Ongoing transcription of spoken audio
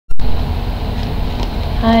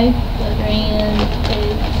Hi, Florian,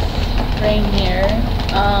 it's Rain here.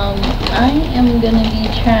 I am gonna be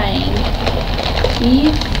trying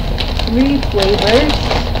these 3 flavors.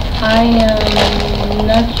 I am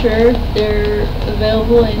not sure if they're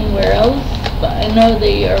available anywhere else, but I know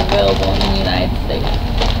they are available in the United States.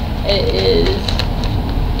 It is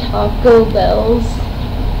Taco Bell's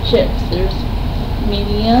chips. There's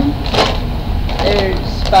medium,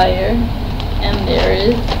 there's fire, and there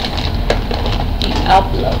is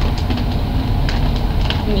Diablo,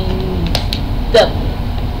 means devil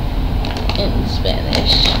in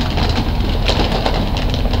Spanish.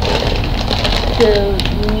 The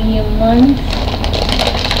medium ones,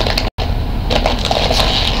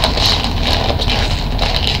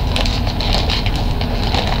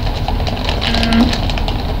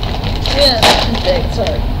 yeah,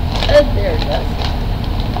 sorry. There it goes.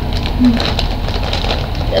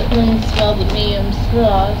 Definitely smell the medium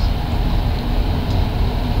sauce.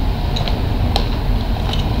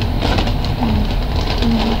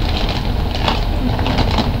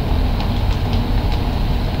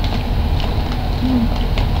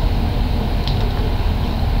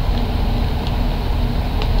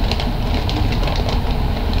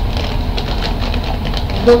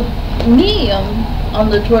 The medium on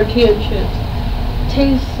the tortilla chips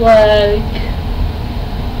tastes like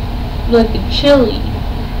a chili,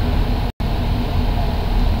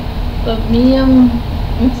 but medium,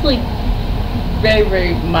 it's like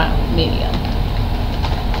very mild medium.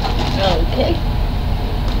 Okay,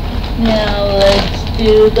 now let's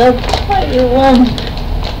do the fire one.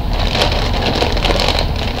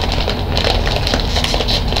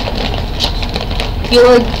 I feel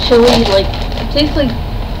like chili, like, it tastes like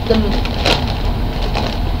the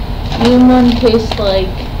medium one tastes like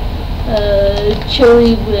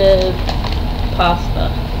chili with pasta.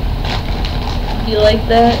 Do you like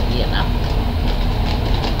that? You know.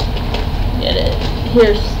 Get it.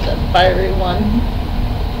 Here's the fiery one.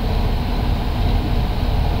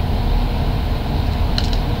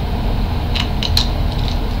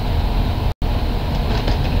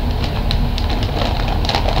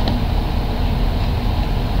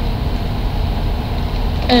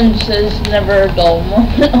 And it says never a dull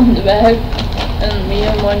moment on the back. And the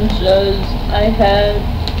medium one says I had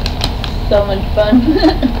so much fun.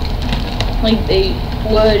 Like they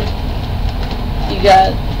would, you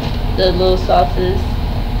got the little sauces,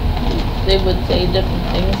 they would say different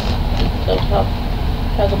things to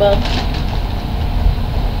talk about.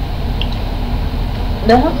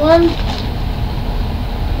 That one,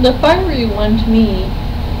 the fiery one to me,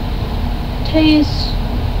 tastes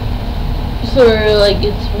sort of like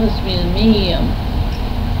it's supposed to be the medium,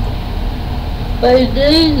 but it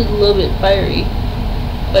is a little bit fiery,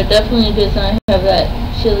 but definitely does not have that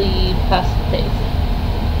chili pasta taste.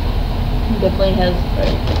 It definitely has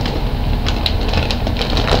fire.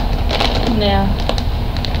 Now,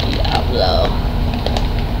 Diablo,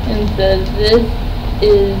 and says this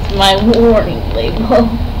is my warning label.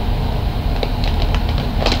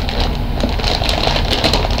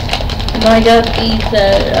 And I got these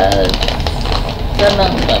at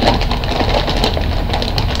 7-Eleven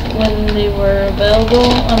when they were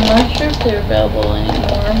available. I'm not sure if they're available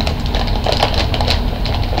anymore.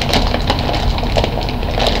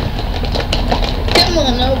 Come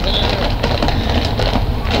on, open it.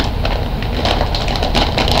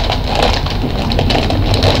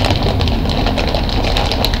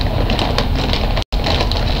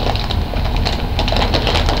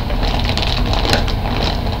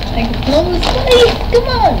 I can smell the spice. Come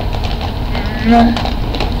on.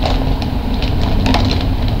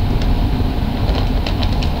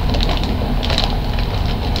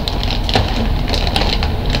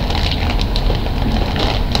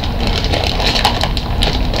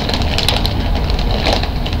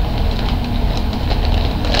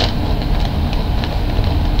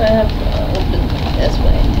 I have to open this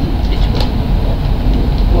way.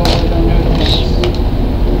 Well, I don't know this.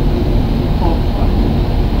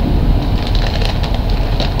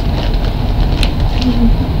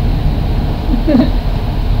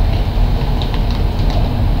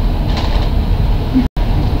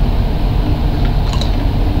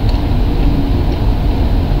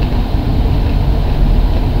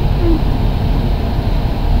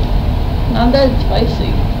 Not that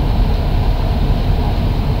spicy.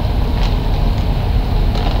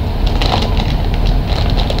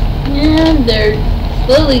 And there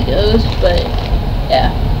slowly goes, but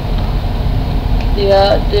yeah. The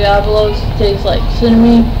Diablos taste like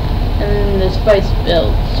cinnamon, and then the spice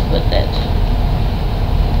builds with it.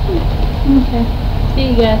 Okay, see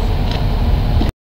you guys.